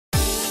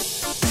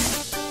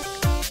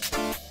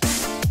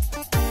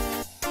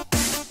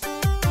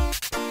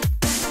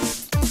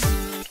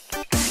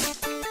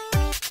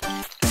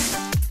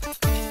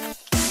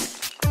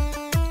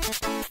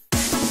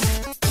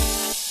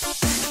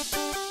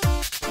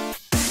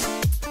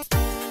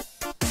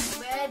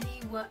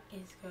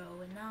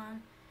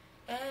on.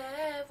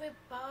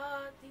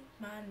 Everybody,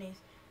 my name's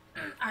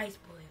Ice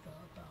Boy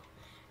Bobo.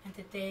 And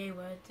today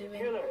we're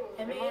doing Killer,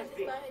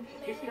 amazing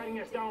he's cutting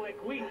us down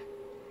like wheat.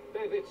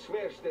 David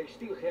swears they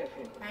still have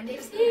him. And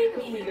they've seen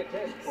me.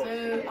 So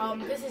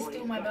this is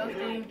still my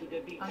birthday.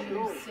 I'm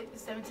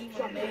 17th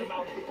of May. Okay.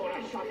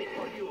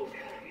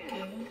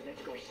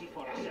 Let's go see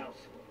for ourselves.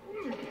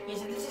 Yeah,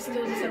 so this is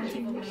still the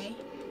 17th of May.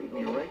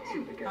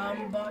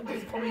 But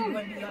this probably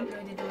won't be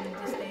uploaded on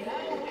this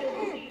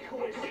day.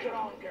 Who is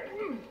stronger?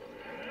 Who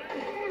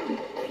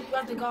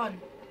has the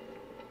gun?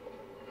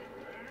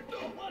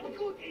 What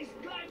good is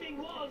climbing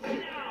walls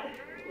now?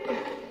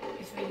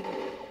 It's really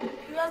good.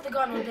 Who has the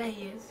gun? Oh, there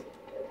he is.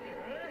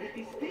 It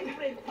is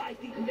different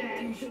fighting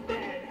man to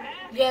man,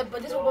 huh? Yeah,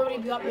 but this will probably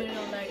be uploaded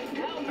on like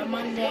a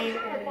Monday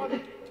or a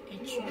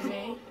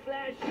Tuesday.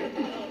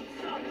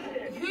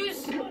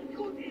 Who's? What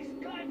good is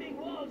climbing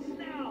walls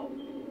now?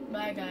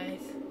 Bye,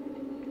 guys.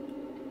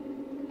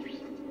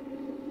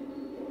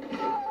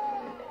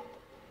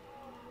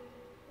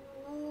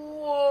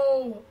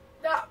 Whoa!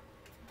 That,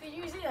 did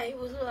you see that? It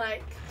was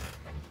like,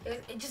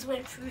 it just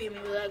went through him.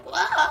 It was like,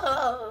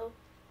 whoa!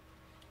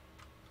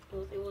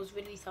 It was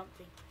really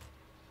something.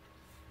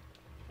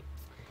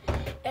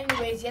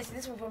 Anyways, yes,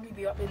 this will probably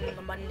be uploaded on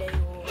a Monday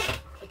or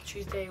a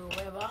Tuesday or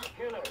whatever.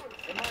 Killer,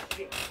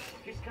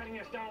 he's cutting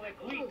us down like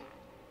wheat.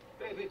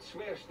 David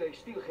swears they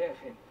still have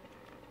him.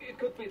 It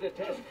could be the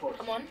task force.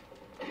 Come on.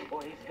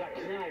 Or he's got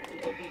knives to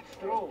the big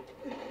throat.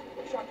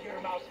 Shut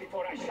your mouth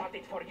before I shut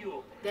it for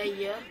you. There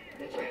you are.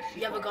 Let's go see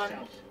You have a for gun.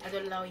 ourselves. I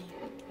don't allow you.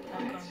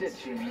 That's it,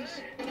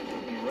 genius. Be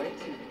right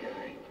to the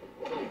guy.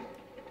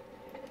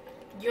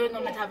 You're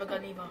not meant to have a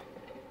gun either.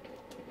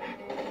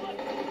 What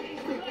good is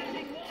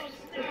climbing walls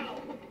now?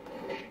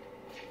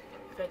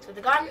 Go to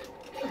the gun.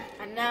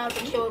 And now the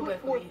kill will go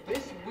for you.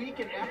 This week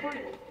in effort?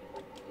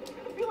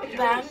 I feel like you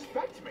Bang. don't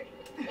respect me.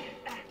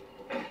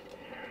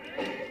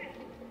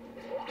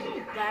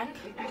 Bang.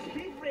 It is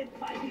different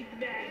fighting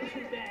man to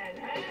man,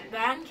 huh?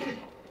 Bang.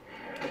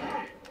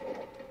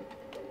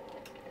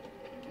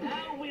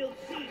 Now we'll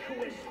see who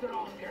is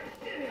stronger.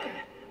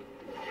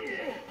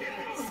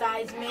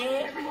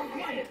 Seismic.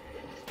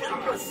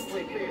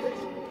 Wait, David.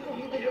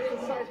 You think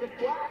it's a seismic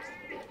blast?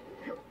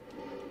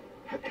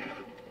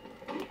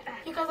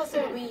 You guys are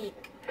so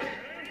weak.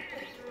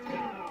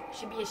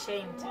 Should be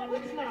ashamed.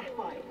 Let's not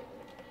fight.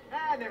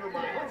 Ah, never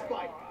mind. Let's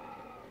fight.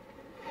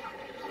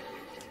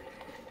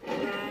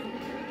 Bang.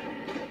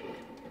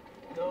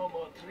 No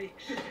more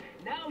tricks.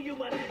 Now you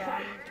must Bang.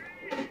 fight.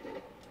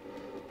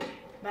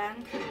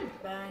 Bang.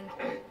 Bang.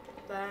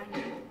 Bang.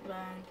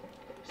 Bang.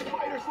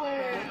 Spider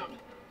slam!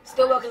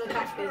 Still working the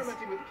catchphrase.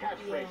 Experimenting with the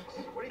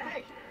catchphrases. What do you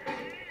think?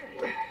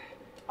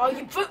 Oh,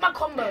 you broke my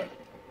combo.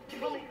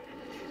 Really?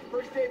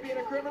 First day being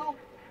a criminal?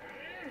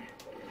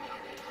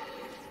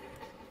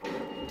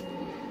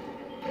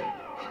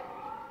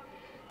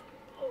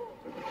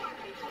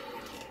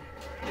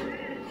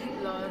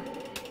 Lol.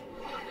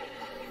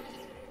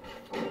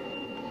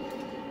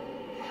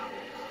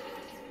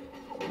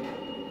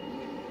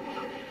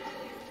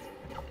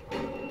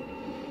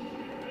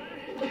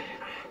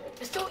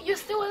 You're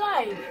still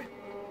alive.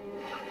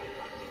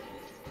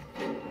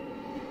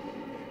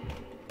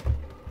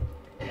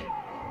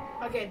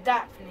 Okay,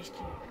 that finished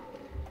you.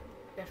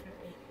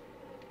 Definitely.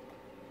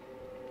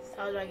 So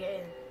how do I get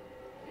in?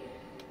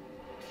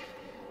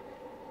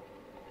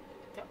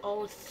 The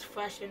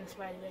old-fashioned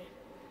Spider-Man.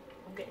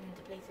 I'm getting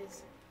into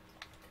places.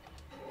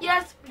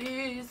 Yes,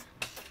 please.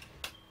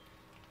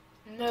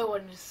 No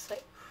one is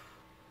safe.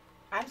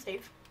 I'm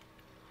safe.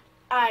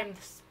 I'm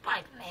the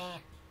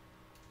Spider-Man.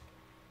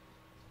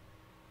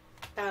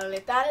 Dale,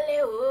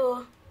 dale,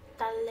 ooh.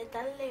 Dale,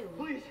 dale, ooh.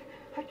 Please,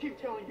 I keep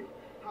telling you,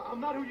 I'm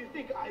not who you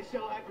think. I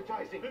sell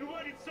advertising. Then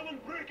why did someone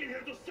break in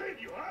here to save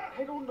you, huh?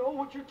 I don't know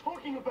what you're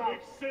talking about.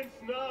 Makes sense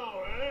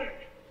now, eh?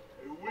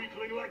 A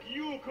weakling like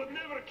you could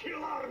never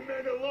kill our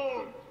men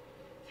alone.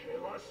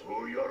 Tell us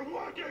who you're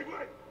working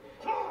with.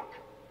 Talk!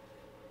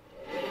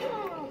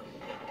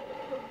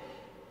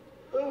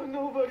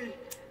 Nobody.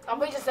 I'm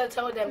going to just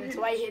tell them,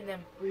 so I hit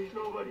them. Please,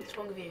 nobody. What's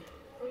wrong with you?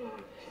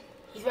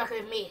 He's working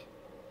with me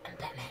and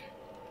Batman.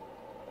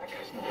 That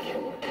guy's not a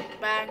killer.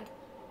 Bang.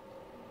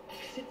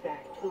 Sit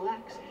back,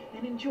 relax,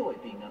 and enjoy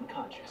being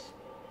unconscious.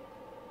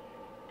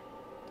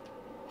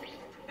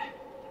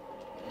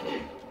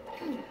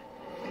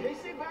 They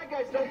say bad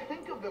guys don't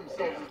think of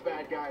themselves as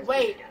bad guys.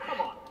 Wait.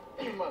 Come on.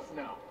 You must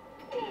know.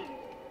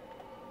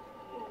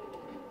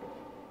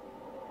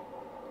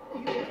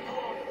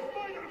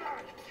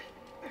 Spider-Man!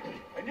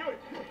 I knew it.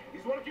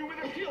 He's working with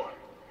a killer.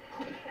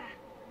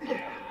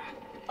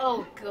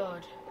 Oh,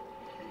 God.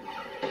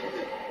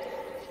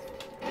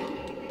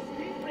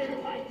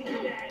 Different fighting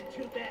man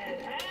to man,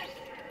 huh?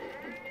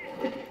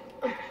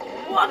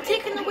 Oh, I'm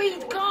taking away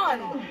his gun.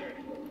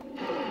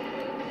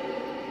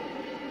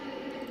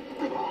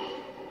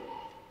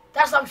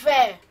 That's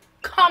unfair.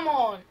 Come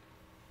on.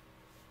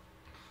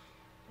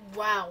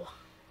 Wow.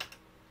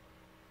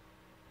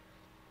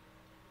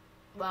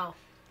 Wow.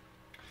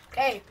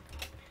 Okay.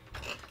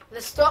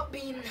 Let's stop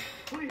being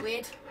Please,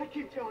 weird. I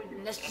keep telling you.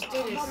 Let's just do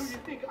How do this. you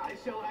think I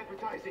sell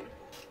advertising?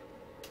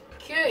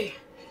 Okay.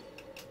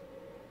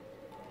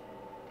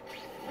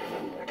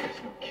 That guy's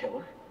no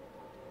killer.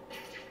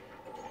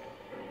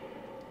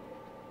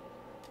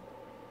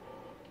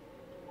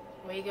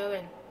 Where you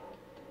going?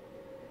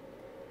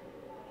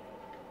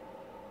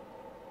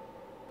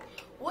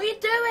 What are you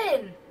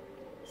doing?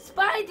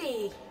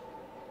 Spidey!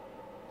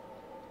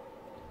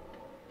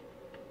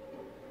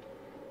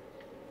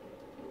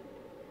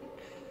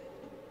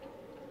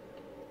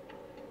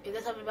 Is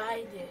there something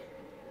behind you?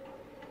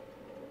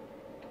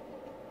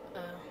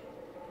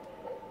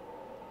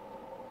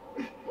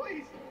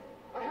 Please,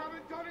 I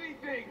haven't done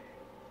anything.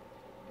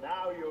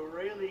 Now you're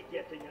really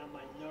getting on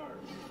my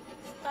nerves.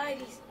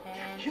 Spidey's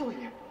hand. Killing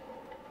him.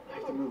 I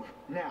have to move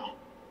now.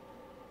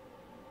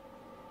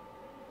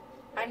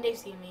 And they've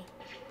seen me.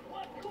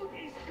 What could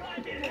this guy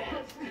be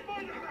else?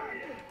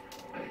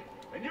 Spider-Man!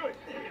 I knew it.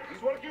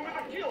 He's working with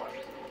a killer.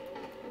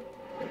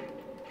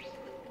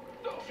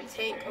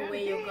 Take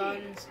away your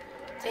guns.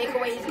 Take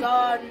away his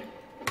gun.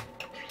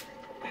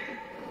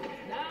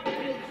 Now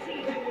we'll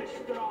see who is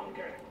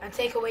stronger. And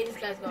take away this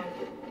guy's gun.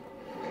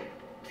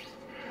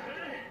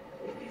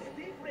 It is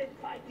different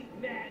fighting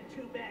man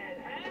to man,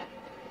 huh?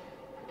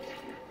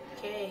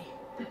 Okay.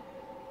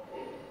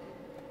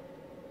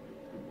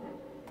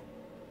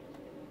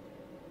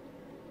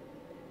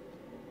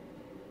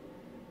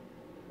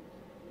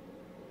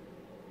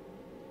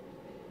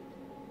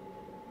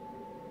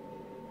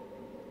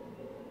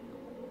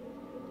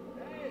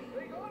 Hey,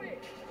 Grigori!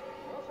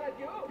 Was that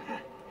you?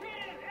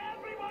 Here,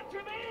 everyone to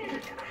me!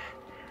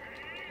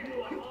 You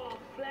are all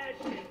flesh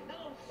and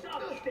no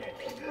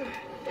substance.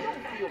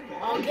 Don't feel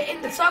bad. Oh, get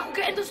in the circle.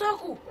 Get in the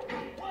circle.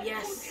 What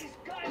Yes. could this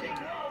guy be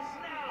else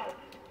now?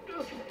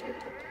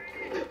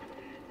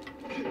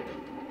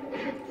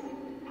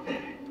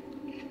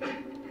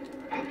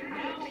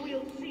 Now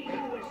we'll see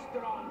who is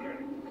stronger.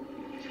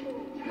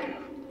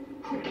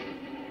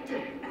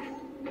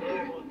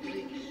 No more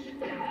tricks.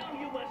 Now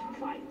you must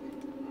fight.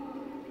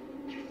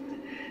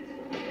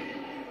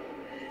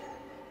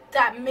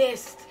 That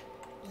missed.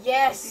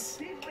 Yes.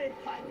 Different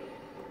fighting.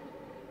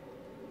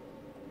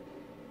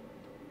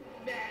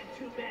 Man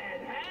to man,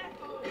 huh?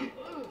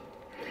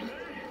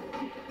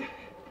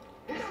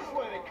 This is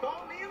why they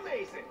call me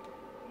amazing.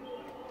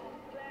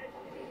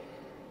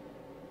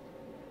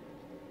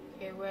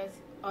 Okay, where's...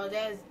 Oh,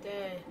 there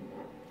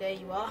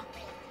you are.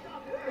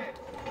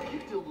 Are you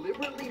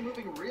deliberately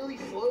moving really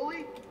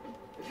slowly?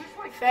 Is this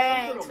like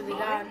Thanks some for sort the of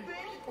gun. mind thing?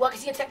 Well, I can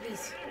see a tech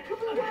piece. It could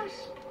be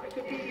worse. I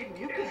could be eating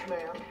mucus,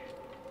 man.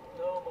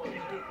 No more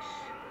tricks.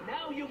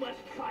 Now you must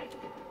fight.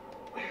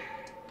 I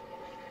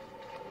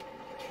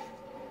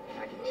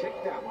can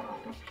check that one off.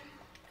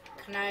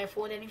 Can I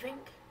afford anything?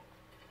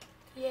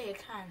 Yeah, you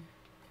can.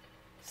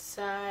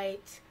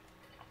 Sight.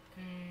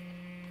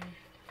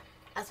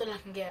 That's all I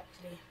can get,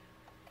 actually.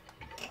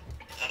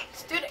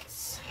 Let's do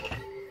this.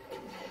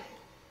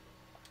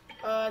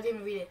 I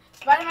didn't read it.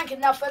 Spider-Man can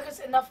now focus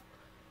enough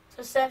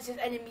to sense his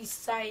enemy's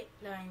sight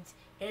lines,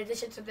 in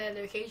addition to their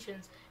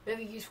locations.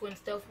 Very useful in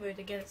stealth mode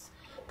against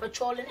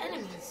patrolling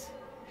enemies.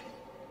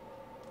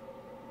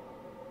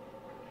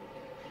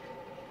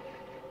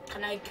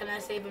 Can I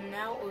save him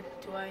now, or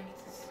do I need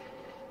to?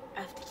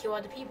 I have to kill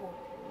other people.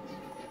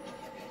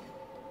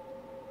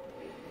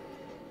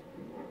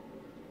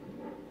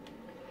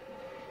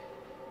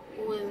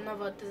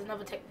 Oh, there's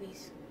another tech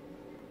piece.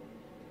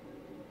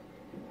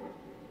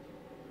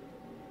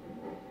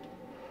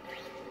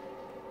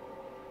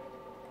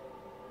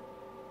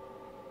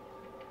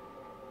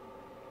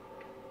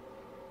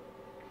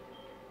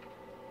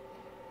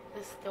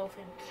 Let's stealth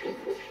him.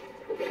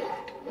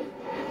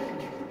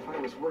 If I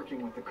was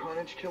working with the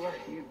Carnage Killer,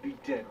 you'd be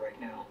dead right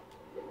now.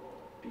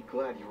 Be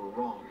glad you were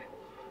wrong.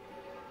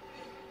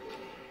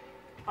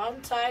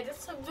 Untied a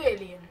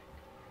civilian.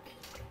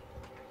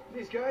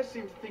 These guys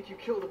seem to think you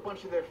killed a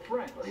bunch of their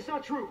friends. It's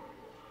not true.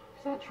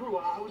 It's not true.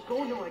 I was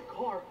going to my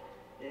car,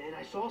 and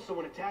I saw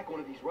someone attack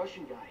one of these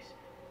Russian guys.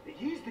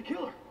 He's the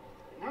killer,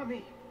 not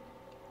me.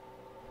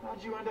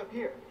 How'd you end up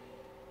here?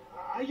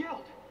 I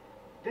yelled.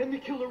 Then the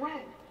killer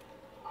ran.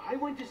 I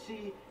went to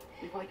see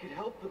if I could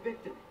help the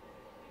victim.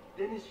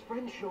 Then his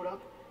friend showed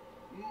up.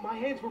 My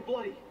hands were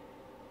bloody.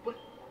 But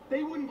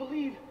they wouldn't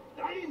believe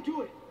that I didn't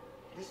do it.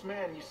 This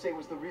man you say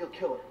was the real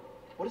killer.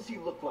 What does he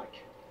look like?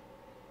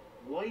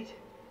 White,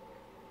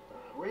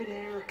 red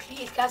hair,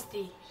 Please,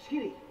 Casti.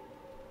 skinny,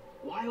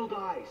 wild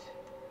eyes.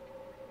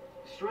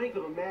 Strength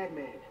of a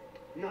madman.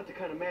 Not the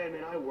kind of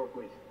madman I work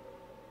with.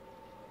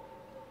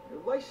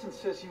 Your license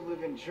says you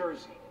live in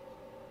Jersey.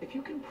 If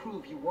you can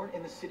prove you weren't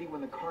in the city when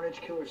the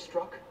Carnage Killer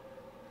struck,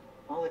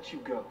 I'll let you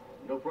go.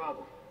 No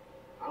problem.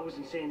 I was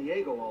in San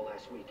Diego all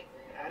last week,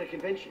 at a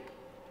convention.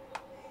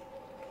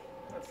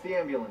 That's the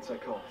ambulance I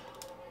called.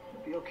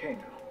 You'll be okay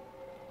now.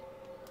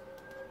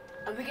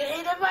 And we can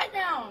hit them right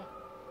now.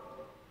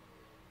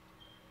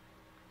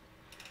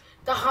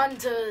 The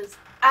hunters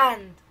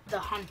and the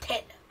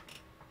hunted.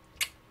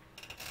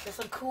 There's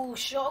a cool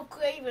shot of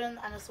Craven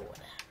and a sword.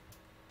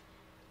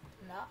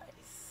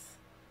 Nice.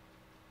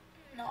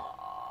 No.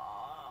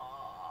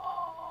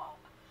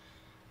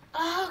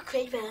 Oh,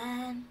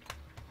 Craven.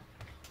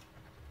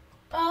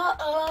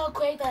 Oh,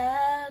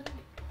 Craven.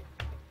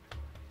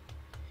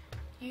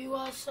 You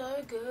are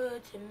so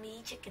good to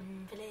me,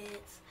 chicken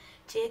fillets.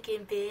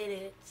 Chicken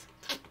fillets.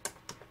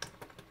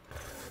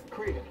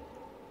 Craven,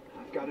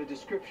 I've got a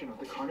description of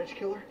the Carnage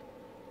Killer.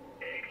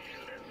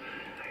 Excellent.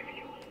 I've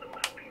used the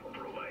map you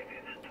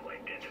provided to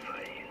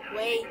identify his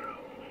Wait. hiding ground.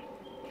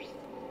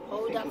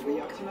 Hold Think up, he'll be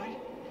Rook. out tonight?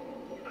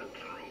 A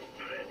true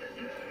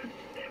predator.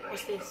 Never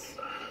What's this?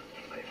 behind,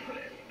 my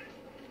friend.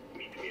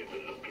 Meet me at the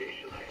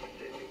location I'm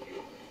sending you.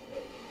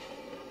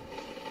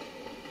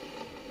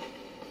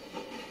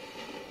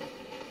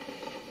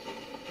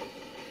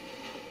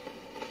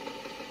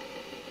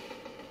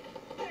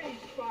 Hey,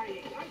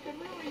 Spidey, I could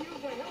really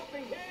use a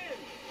helping hand.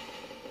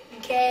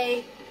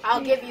 Okay,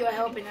 I'll give you a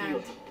helping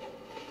hand.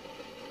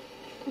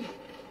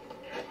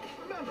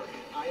 Remember,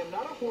 I am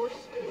not a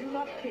horse. Do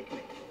not kick me.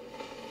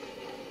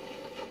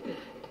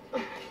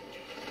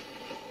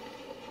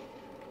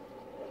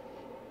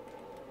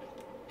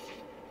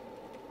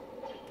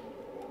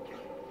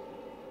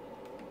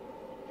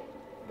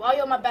 While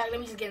you're on my back, let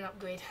me just get an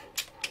upgrade.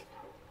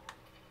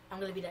 I'm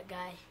gonna be that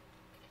guy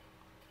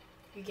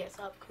who gets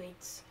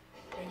upgrades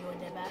when you're on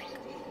their back.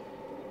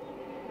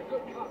 The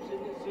good cops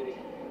in this city,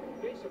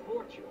 they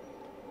support you.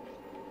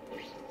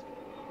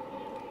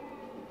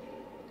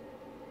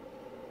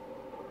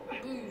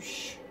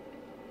 Boosh.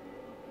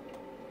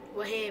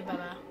 We're here,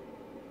 brother.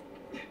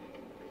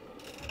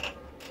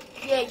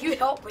 Yeah, you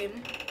help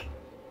him.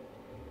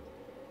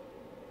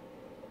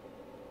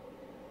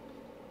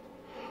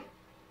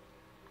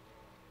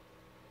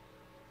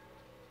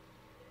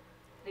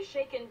 The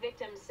shaken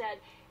victim said,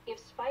 if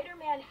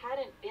Spider-Man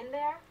hadn't been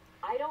there,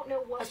 I don't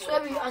know what I would swear,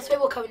 have I happened." swear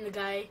we're covering the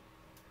guy.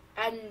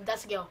 And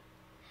that's a girl.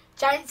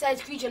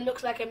 Giant-sized creature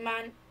looks like a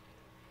man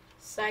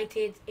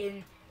sighted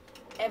in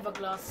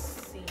Everglass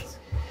seas.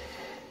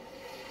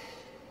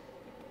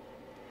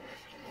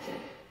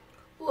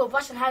 Ooh, a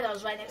Russian hideout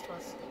is right next to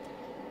us.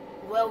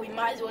 Well, we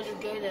might as well just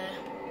go there.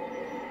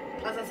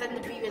 As I said in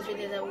the previous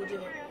video that we'll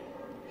do it.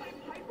 I'm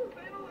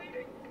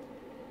hyperventilating.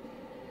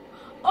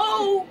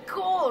 Oh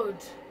God!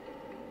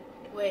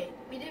 Wait,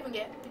 we didn't even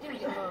get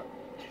hurt.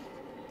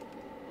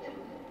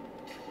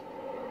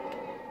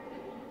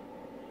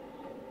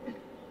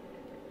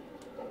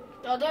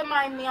 Oh, don't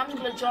mind me. I'm just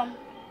gonna jump.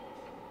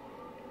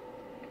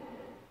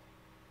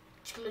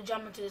 Just gonna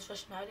jump into this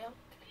Russian hideout.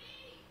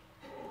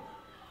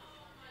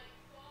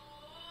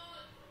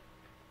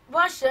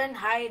 Russian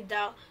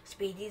hideout.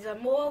 Speedies are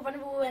more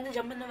vulnerable when they're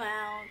jumping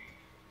around.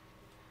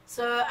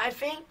 So I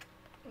think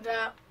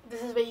that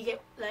this is where you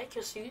get like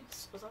your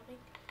suits or something.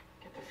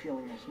 Get the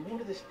feeling there's more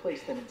to this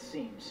place than it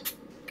seems.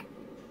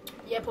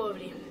 Yeah,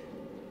 probably.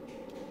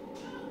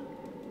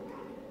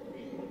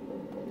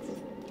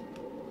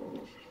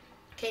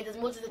 Okay, there's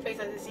more to this place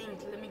than it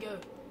seems. Let me go.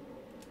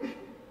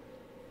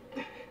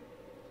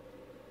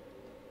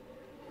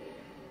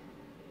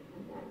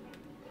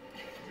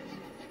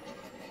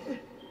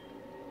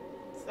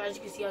 So as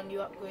you can see, our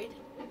new upgrade.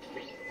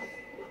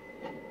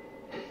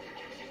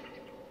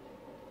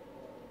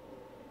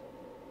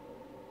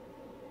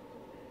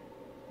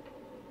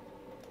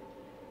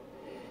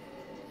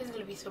 This is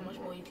gonna be so much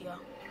more easier.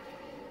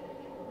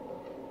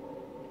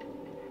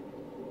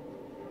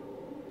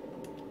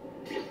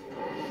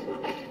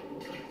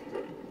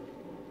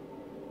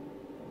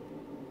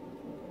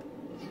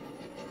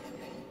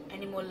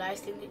 Any more live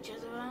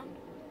signatures around?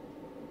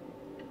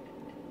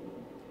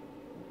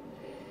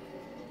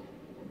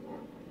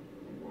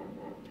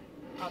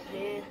 Up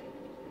here.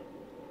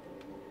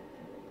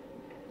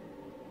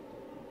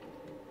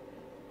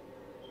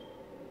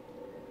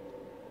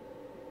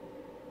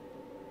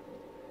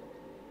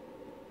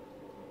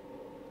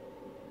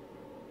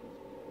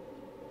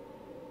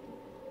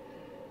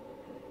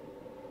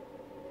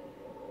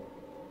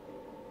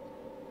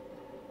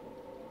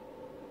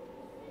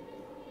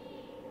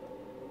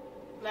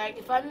 Like,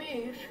 if I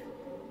move,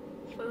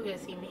 you're probably gonna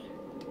see me.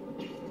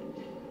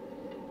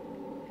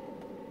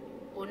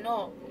 Or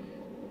not.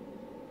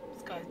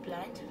 This guy's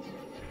blind.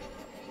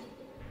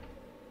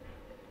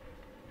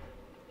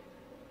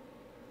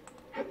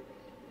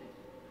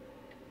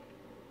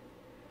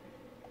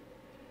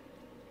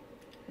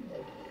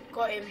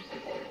 Got him.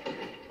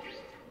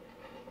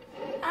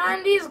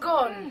 And he's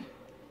gone.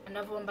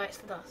 Another one bites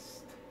the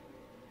dust.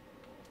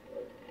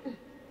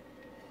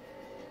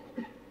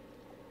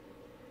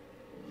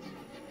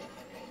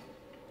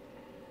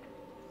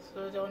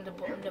 So they're on the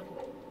bottom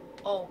level.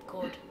 Oh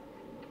god.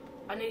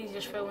 I nearly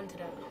just fell into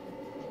that.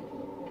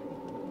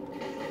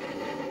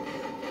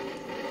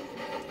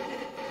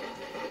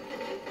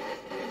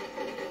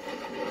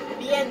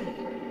 Bien.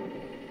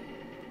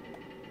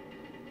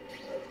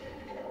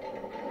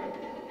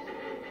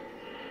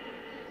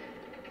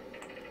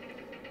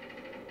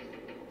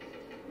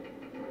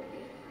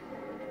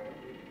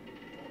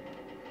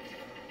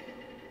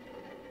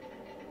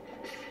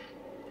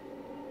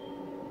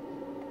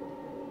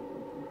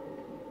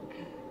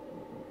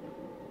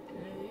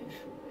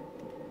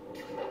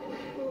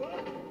 Move.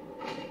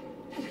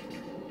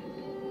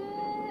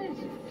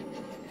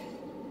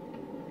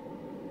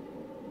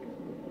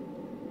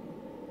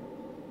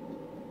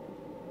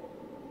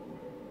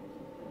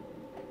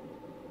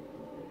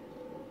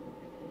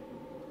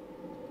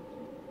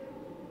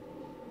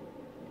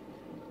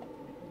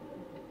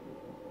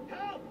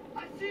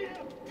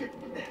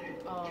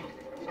 Oh,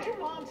 Did your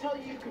mom tell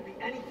you could be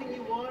anything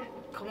you want?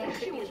 come on,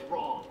 She was quickly.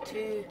 wrong.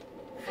 2,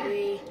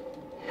 3,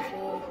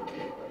 4.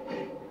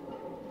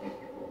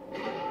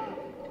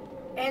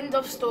 End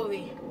of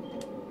story.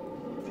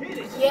 Did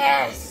it?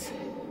 Yes!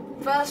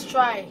 First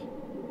try.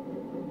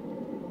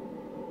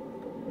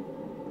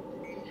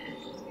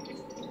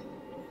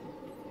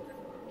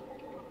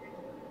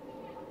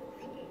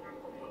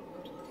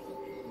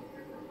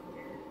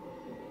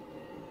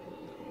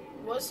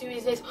 What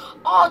series is?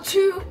 Oh,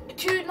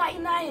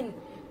 299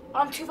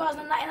 on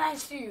 2099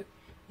 suit.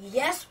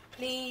 Yes,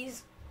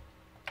 please.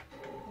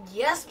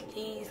 Yes,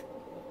 please.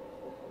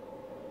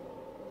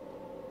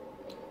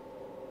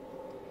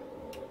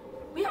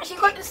 We actually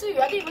got the suit.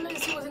 I didn't even know the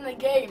suit was in the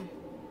game.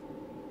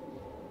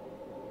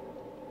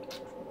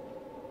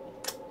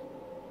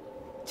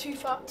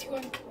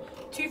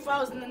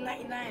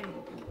 2099.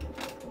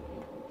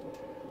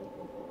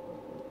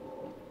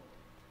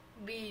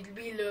 We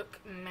look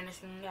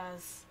menacing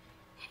as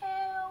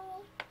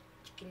hell.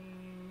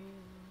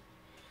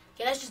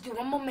 Okay, let's just do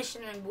one more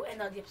mission and we'll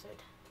end out the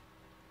episode.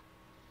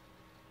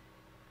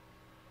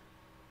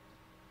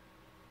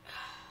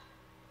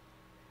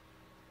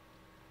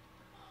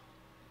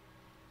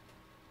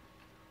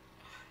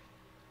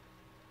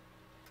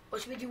 Or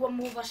should we do one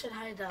more Russian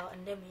hideout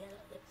and then we end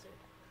out the episode?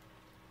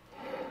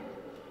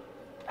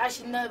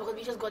 Actually, no, because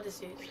we just got the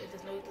suit, so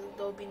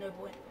there'll be no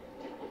point.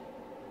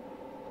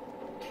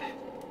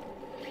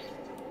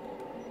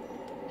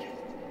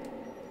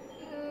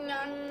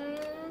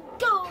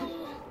 Go!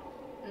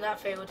 That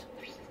failed.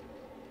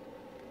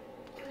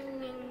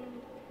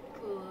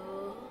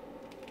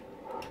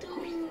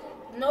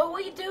 No,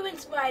 what are you doing,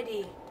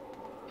 Spidey?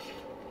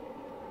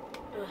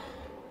 Ugh.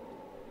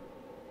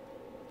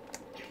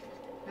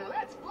 Now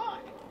that's fun.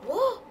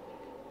 What?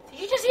 Did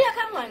you just see that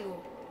camera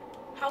angle?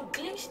 How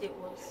glitched it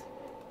was.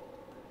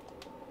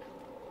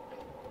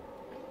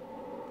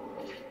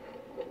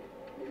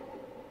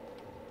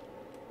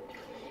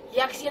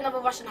 Yeah, I can see another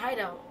Russian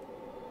hideout.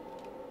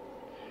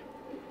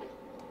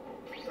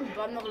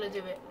 But I'm not gonna do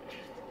it.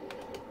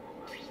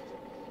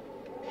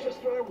 Just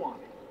what I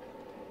wanted.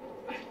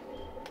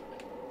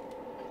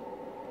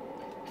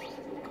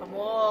 Come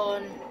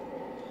on.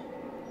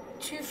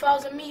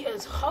 2,000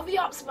 meters. Hurry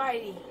up,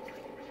 Spidey.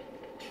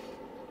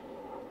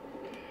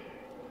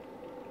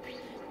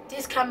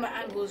 This camera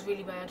angle is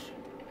really bad.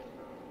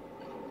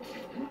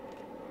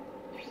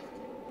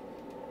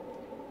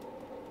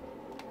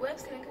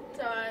 Where's Link of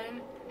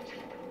Time?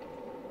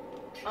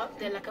 Up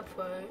there like a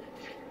pro.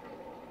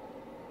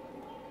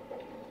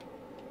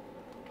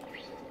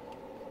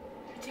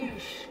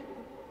 Douche.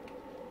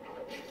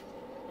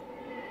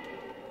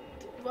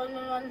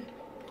 Run.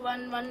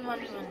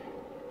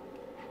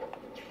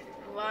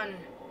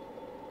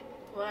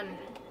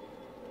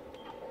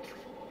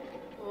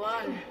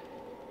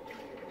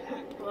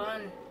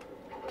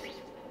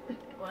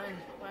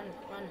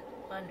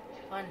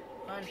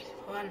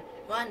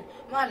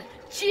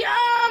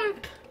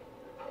 Jump!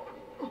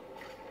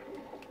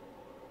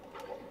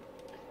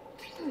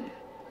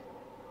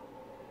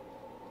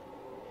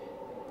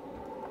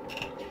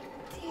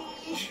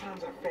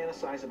 Sometimes I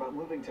fantasize about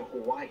moving to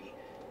Hawaii,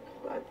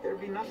 but there'd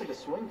be nothing to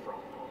swing from.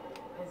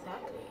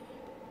 Exactly.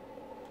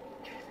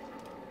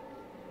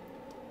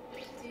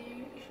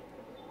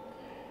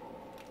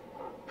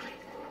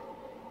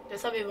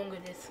 There's something wrong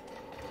with this.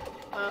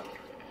 Oh,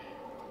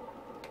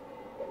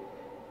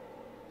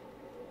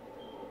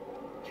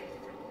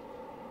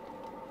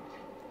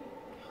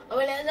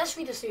 well, let's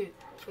read the suit.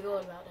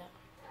 Forgot about that.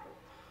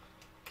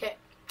 Okay.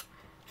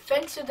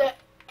 Thanks to the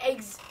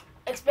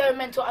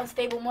experimental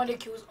unstable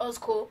molecules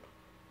Oscorp,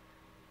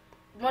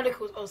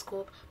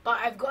 but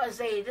I've got to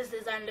say, this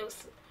design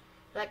looks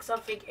like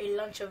something a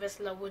launcher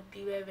vessel would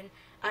be wearing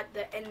at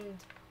the end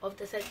of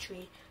the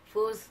century.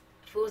 Feels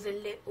a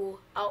little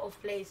out of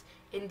place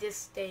in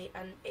this day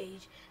and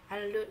age.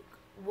 And look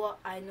what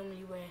I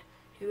normally wear.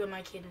 Who am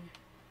I kidding?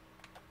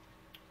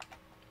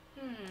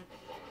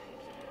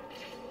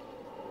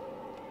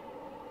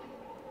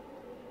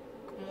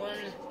 Come on.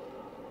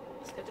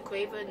 Let's get the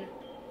Craven.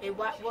 Hey,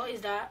 what is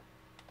that?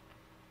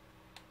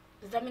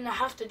 Does that mean I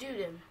have to do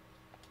them?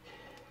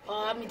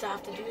 Oh, that means I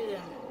have to do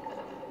them.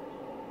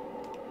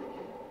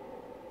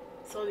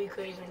 Sorry,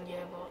 Craven,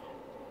 yeah,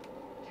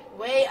 but...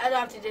 Wait, I don't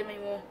have to do them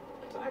anymore.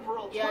 Time for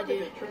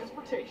alternative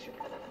transportation.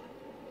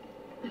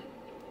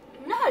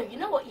 No, you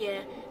know what,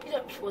 yeah. You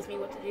don't force me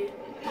what to do.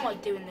 I'm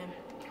not doing them.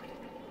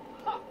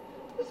 Huh.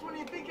 That's when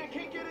you think I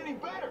can't get any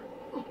better.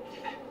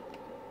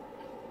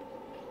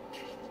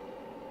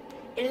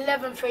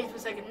 11 frames per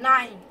second.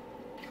 9.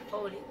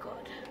 Holy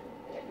God.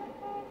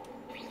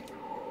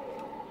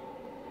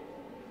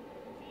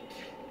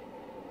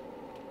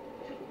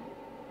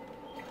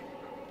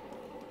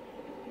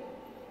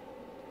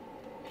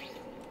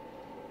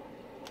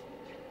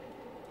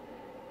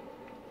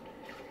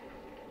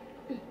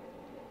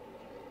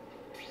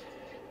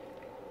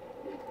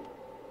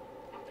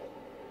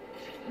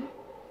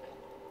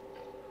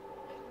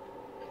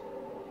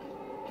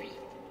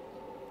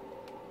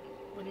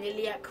 We're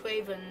nearly at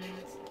Craven's.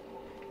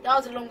 That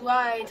was a long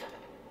ride.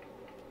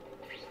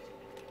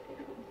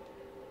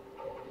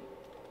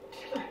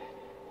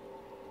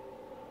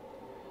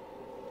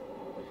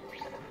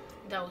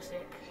 That was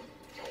sick.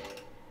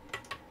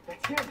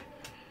 That's him.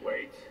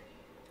 Wait.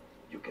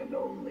 You can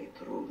only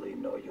truly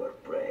know your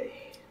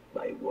prey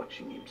by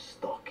watching him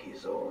stalk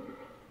his own.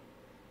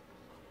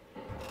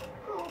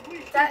 Oh,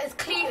 please. That is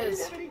I didn't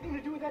Cletus. have anything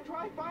to do with that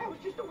drive-by. I was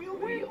just a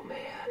wheelman. Real man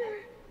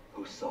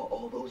who saw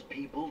all those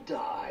people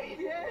die.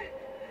 Yeah.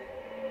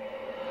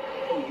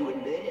 Oh, you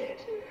admit it?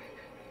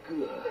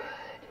 Good.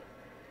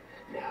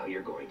 Now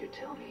you're going to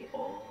tell me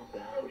all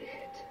about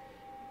it.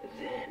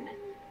 Then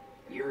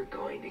you're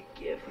going to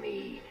give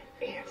me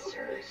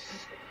answers.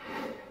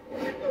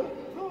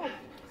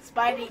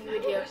 Spidey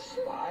video. A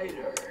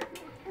spider.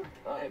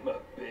 I'm a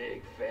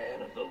big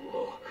fan of the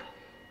look,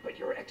 but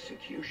your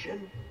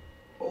execution?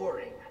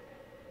 Boring.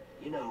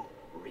 You know,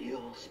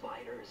 real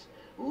spiders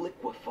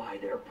liquefy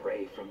their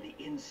prey from the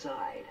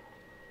inside.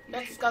 You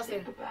That's should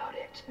disgusting. think about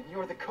it. And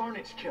you're the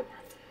Carnage Killer.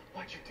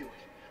 Why'd you do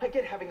it? I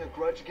get having a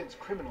grudge against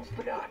criminals,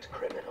 but Not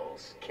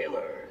criminals,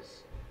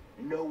 killers.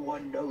 No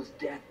one knows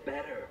death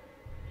better.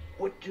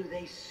 What do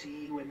they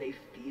see when they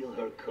feel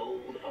her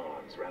cold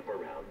arms wrap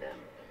around them?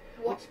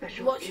 What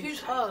special who's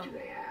insights her? do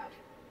they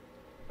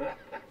have?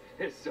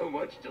 There's so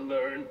much to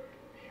learn.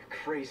 you're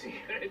crazy.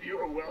 And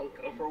you're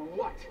welcome. For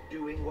what?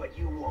 Doing what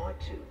you want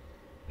to,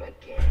 but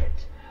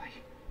can't.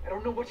 I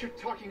don't know what you're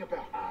talking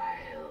about.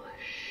 I'll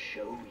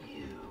show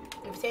you.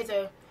 If you say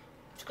so, I'm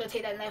just gonna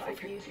take that knife I off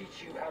can you.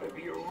 teach you how to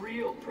be a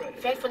real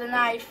predator. Thanks for the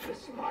knife. The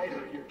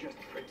spider you're just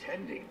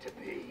pretending to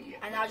be.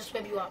 And I'll just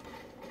whip you up.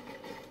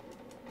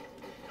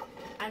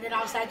 And then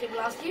I'll side and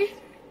blast you.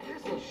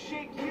 This'll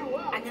shake you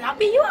up. And then I'll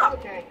beat you up.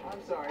 Okay,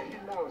 I'm sorry.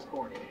 That was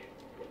corny.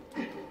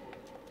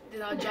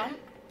 Then I'll jump.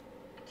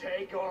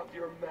 Take off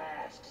your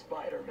mask,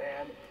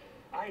 Spider-Man.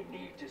 I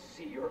need to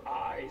see your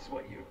eyes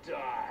when you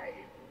die.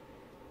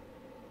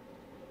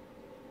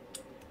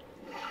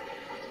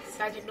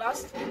 Side and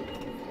blast.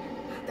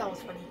 That was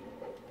funny.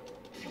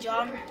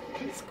 Jump,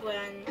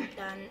 square, and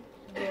then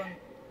gone.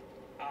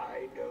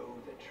 I know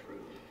the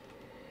truth.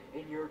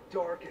 In your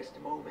darkest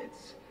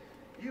moments,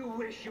 you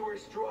wish you were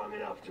strong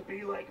enough to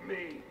be like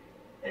me.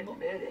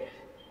 Admit it.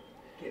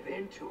 Give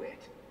in to it.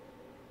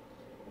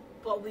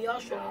 But we are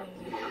Not showing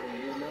you.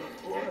 nearly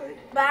enough blood.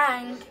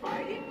 Bang!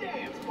 Spidey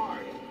dance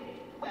party.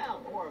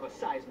 Well, more of a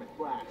seismic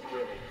blast,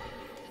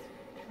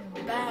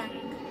 really.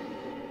 Bang!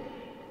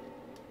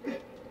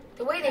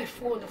 The way they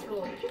fall on the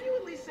floor. Can you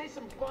at least say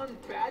some fun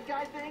bad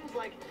guy things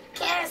like,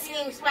 Curse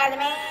you,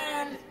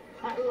 Spider-Man!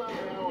 I love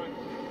that one.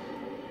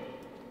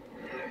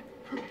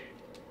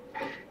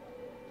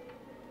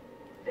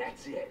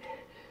 That's it.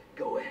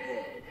 Go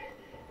ahead.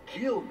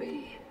 Kill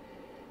me.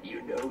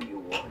 You know you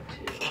want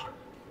to.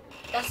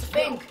 That's the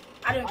thing.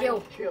 I don't I kill.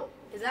 don't kill.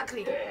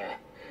 Exactly.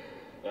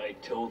 I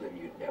told him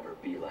you'd never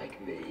be like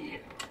me.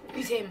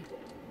 Who's him?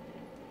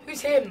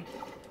 Who's him?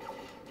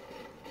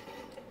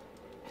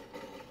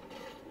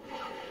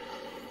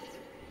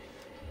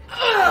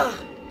 Ugh!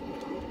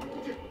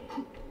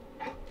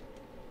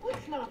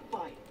 Let's not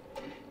fight.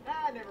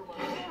 Ah, never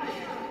mind.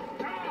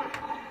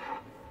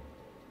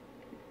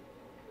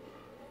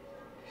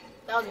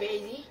 That was very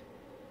easy.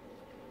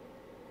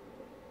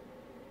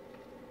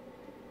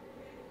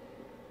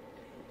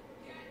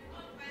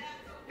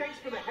 Thanks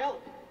for the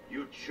help.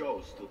 You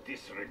chose to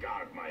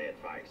disregard my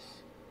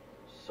advice.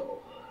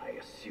 So, I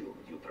assumed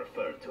you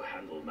prefer to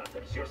handle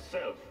matters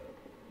yourself.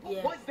 What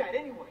Yeah. was that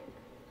anyway?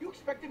 You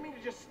expected me to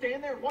just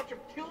stand there and watch him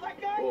kill that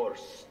guy? Or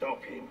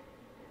stop him.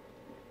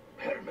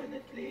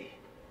 Permanently.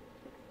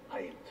 I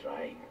am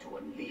trying to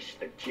unleash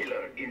the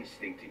killer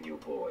instinct in you,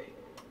 boy.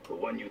 The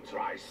one you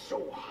try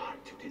so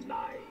hard to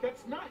deny.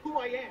 That's not who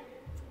I am.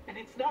 And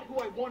it's not who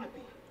I want to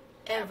be.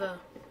 Ever.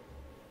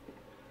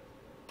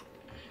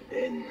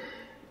 Then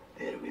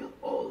there will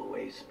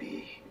always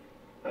be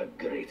a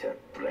greater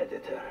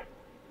predator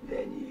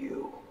than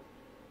you.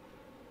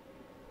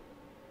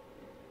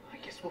 I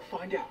guess we'll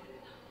find out.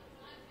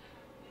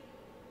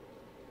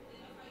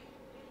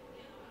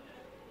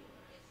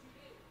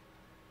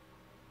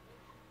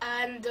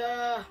 And,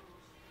 I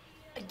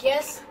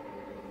guess.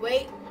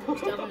 Wait.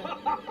 Still gonna.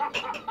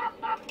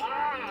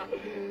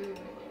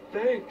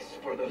 Thanks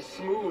for the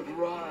smooth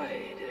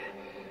ride.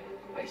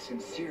 I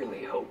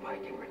sincerely hope I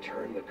can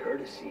return the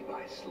courtesy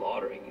by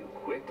slaughtering you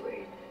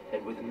quickly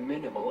and with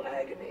minimal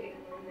agony.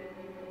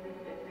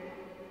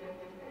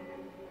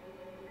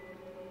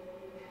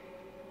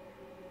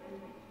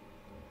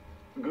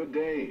 Good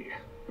day,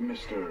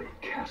 Mr.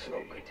 Cassidy.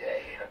 Oh, good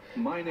day.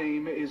 My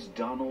name is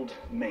Donald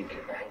Mencken.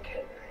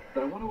 Mankin.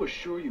 I want to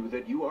assure you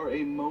that you are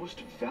a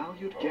most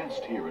valued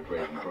guest here at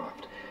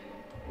Ravencroft.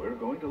 We're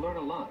going to learn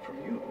a lot from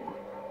you.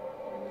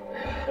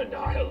 And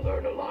I'll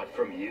learn a lot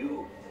from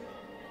you.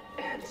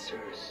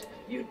 Answers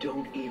you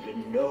don't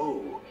even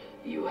know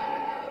you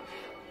have.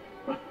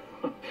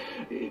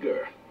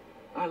 Eager.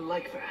 I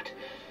like that.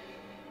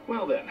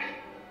 Well then,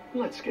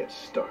 let's get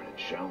started,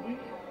 shall we?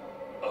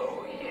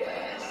 Oh,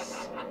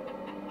 yes.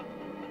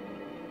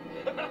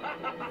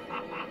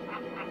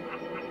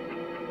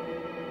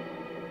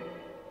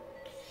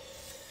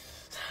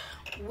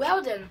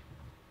 Well then.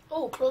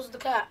 Oh, close the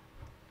cat.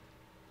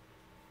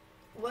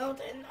 Well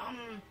then,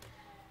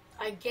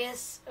 I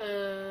guess,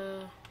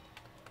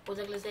 what was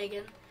I gonna say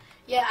again?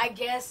 Yeah, I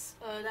guess,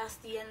 that's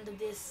the end of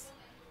this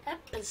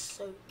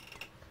episode.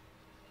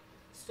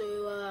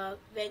 So,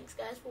 thanks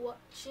guys for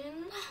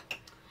watching.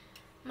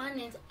 My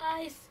name's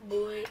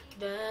Iceboy,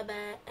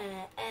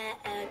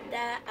 and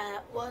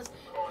that was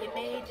the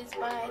Amazing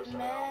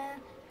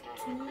Spider-Man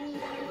 2.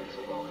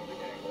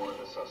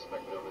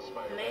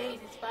 Amazing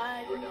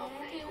Spider-Man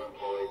 2.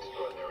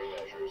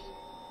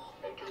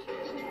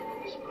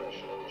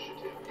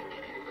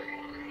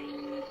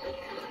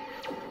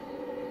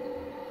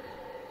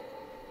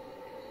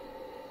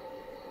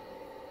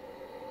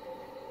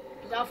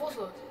 Is that a force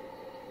load?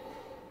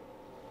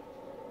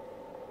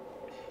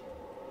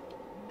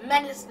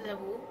 Menace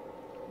level?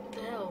 What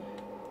the hell?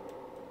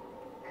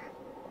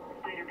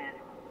 Spider-Man,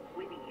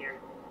 Whitney here.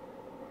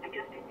 I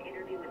just did an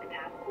interview with the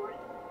task force,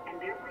 and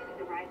they're blaming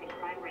the rising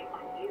crime rate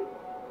on you.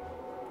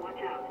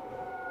 Watch out.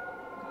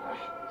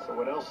 So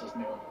what else is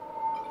new?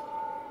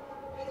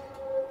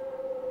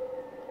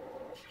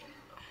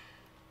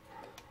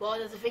 Well,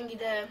 there's a thingy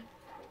there.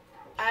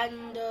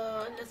 And,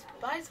 let's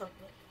buy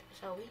something,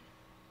 shall we?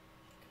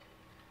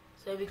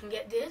 So we can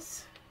get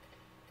this.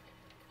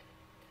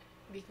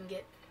 We can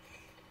get...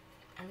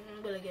 I'm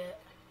gonna get...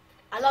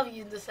 I love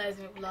using the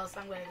seismic blast,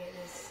 I'm gonna get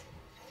this.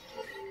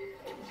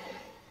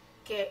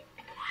 Okay.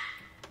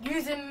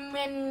 Using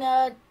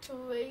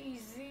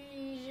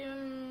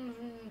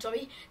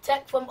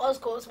tech from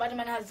Oscorp,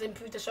 Spider-Man has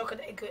improved the shock of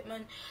the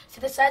equipment,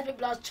 so the seismic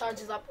blast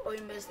charges up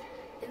almost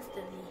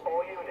instantly.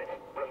 All units,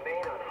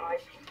 remain on high...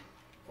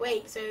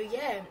 Wait, so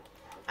yeah,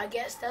 I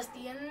guess that's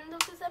the end of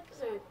this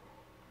episode.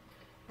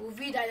 We'll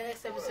read that in the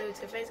next episode,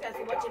 so thanks guys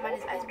for watching. My name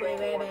is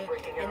Iceboy,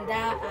 and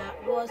that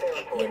was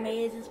the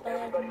Amazing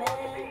Spider-Man.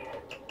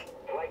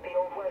 Like the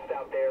old west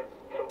out there,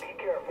 so be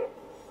careful.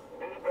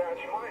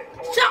 Dispatch, my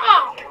informant Shut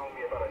up! telling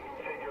me about a new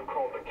figure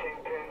called the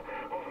Kingpin,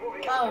 who's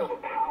moving into a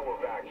power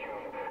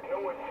vacuum. No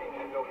one seems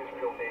to know his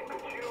real name.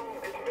 Could you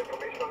get some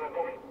information on that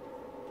for me?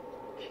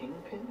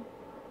 Kingpin?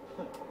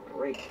 Huh,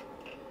 great.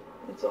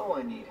 That's all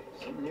I need.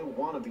 Some new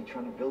wannabe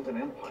trying to build an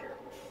empire.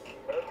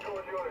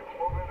 Escort units,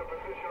 move into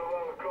position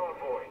around the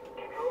convoy.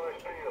 Keep your eyes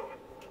peeled.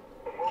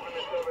 We're moving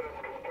this evidence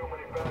because too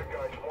many bad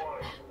guys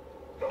want it.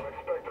 Don't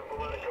expect us to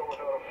let it go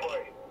without a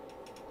fight.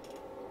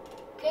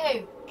 Okay,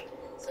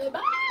 so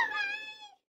bye.